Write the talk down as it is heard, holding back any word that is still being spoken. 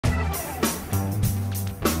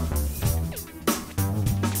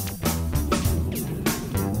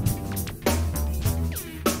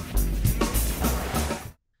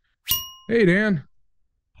Hey, Dan.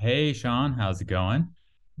 Hey Sean, how's it going?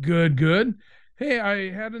 Good, good. Hey, I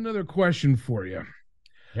had another question for you.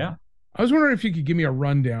 Yeah, I was wondering if you could give me a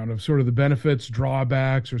rundown of sort of the benefits,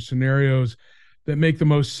 drawbacks, or scenarios that make the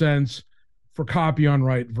most sense for copy on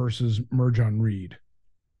write versus merge on read.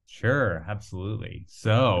 sure, absolutely.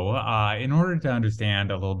 So, in order to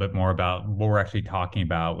understand a little bit more about what we're actually talking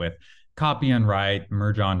about with copy and write,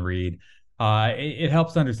 merge on read, it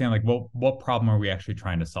helps to understand like what problem are we actually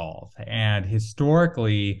trying to solve. And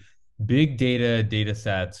historically, big data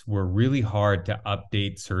sets were really hard to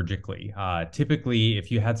update surgically. Typically, if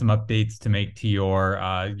you had some updates to make to your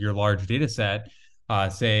large data set,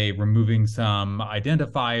 say removing some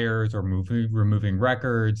identifiers or removing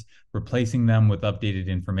records, replacing them with updated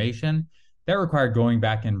information. That required going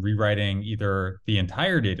back and rewriting either the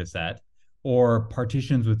entire data set or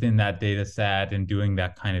partitions within that data set and doing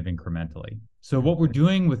that kind of incrementally. So, what we're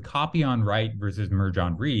doing with copy on write versus merge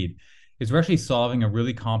on read is we're actually solving a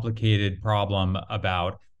really complicated problem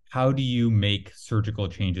about how do you make surgical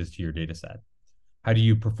changes to your data set? How do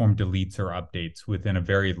you perform deletes or updates within a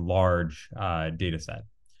very large data set?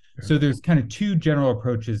 Okay. So there's kind of two general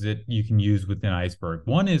approaches that you can use within Iceberg.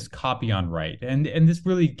 One is copy on write, and this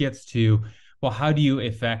really gets to, well, how do you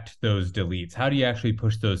effect those deletes? How do you actually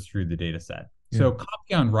push those through the data set? Yeah. So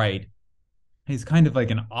copy on write is kind of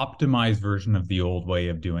like an optimized version of the old way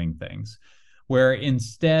of doing things, where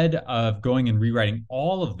instead of going and rewriting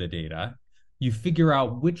all of the data, you figure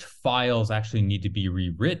out which files actually need to be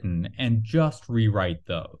rewritten and just rewrite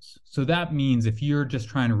those. So that means if you're just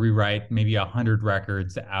trying to rewrite maybe 100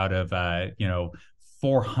 records out of a,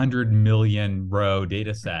 400 million row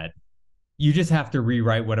data set, you just have to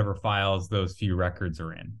rewrite whatever files those few records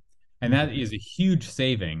are in. And that Okay. is a huge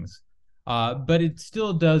savings, but it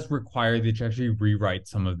still does require that you actually rewrite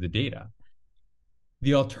some of the data.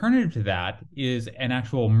 The alternative to that is an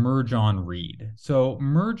actual merge on read. So,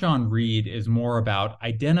 merge on read is more about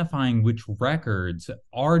identifying which records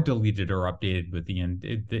are deleted or updated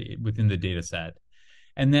within the data set,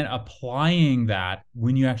 and then applying that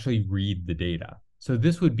when you actually read the data. So,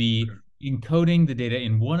 this would be encoding the data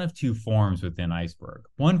in one of two forms within Iceberg.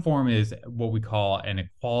 One form is what we call an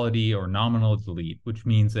equality or nominal delete, which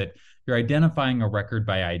means that you're identifying a record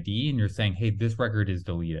by ID and you're saying, hey, this record is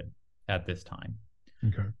deleted at this time.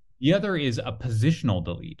 Okay. The other is a positional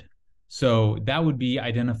delete. So that would be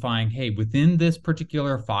identifying, hey, within this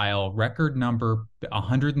particular file, record number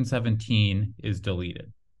 117 is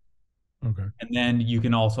deleted. Okay. And then you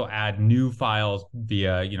can also add new files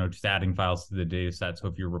via, just adding files to the data set. So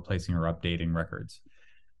if you're replacing or updating records. Okay.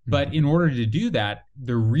 But in order to do that,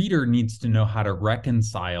 the reader needs to know how to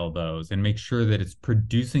reconcile those and make sure that it's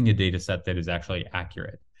producing a data set that is actually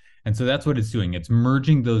accurate. And so that's what it's doing. It's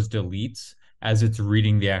merging those deletes as it's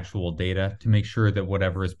reading the actual data to make sure that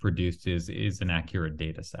whatever is produced is an accurate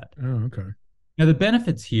data set. Oh, okay. Now, the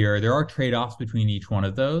benefits here, there are trade-offs between each one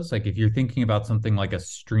of those. Like if you're thinking about something like a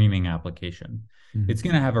streaming application, Mhm. it's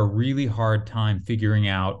going to have a really hard time figuring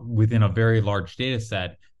out within a very large data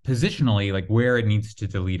set, positionally, like where it needs to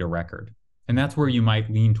delete a record. And that's where you might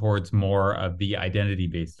lean towards more of the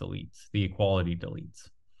identity-based deletes, the equality deletes,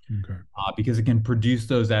 Okay. because it can produce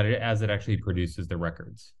those as it actually produces the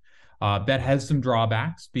records. That has some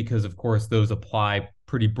drawbacks because, of course, those apply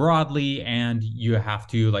pretty broadly, and you have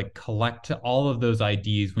to like collect all of those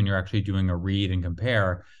IDs when you're actually doing a read and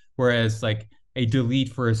compare. Whereas, like a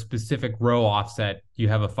delete for a specific row offset, you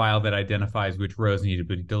have a file that identifies which rows need to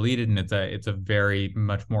be deleted, and it's a very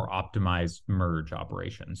much more optimized merge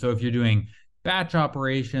operation. So if you're doing batch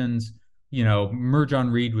operations, merge on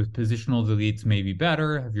read with positional deletes may be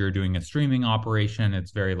better. If you're doing a streaming operation,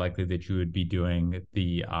 it's very likely that you would be doing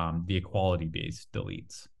the equality based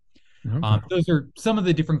deletes. Okay. Those are some of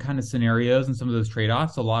the different kind of scenarios and some of those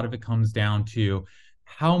trade-offs. A lot of it comes down to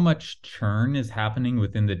how much churn is happening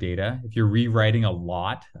within the data. If you're rewriting a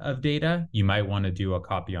lot of data, you might want to do a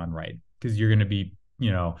copy on write because you're going to be,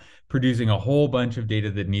 producing a whole bunch of data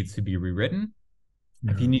that needs to be rewritten.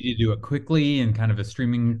 If you Yeah. need to do it quickly in kind of a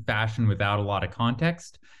streaming fashion without a lot of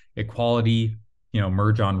context, equality,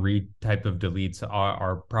 merge on read type of deletes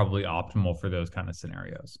are probably optimal for those kind of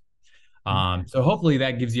scenarios. So hopefully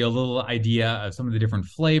that gives you a little idea of some of the different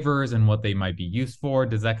flavors and what they might be used for.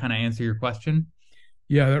 Does that kind of answer your question?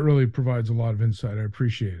 Yeah, that really provides a lot of insight. I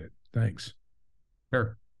appreciate it. Thanks.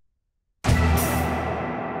 Sure.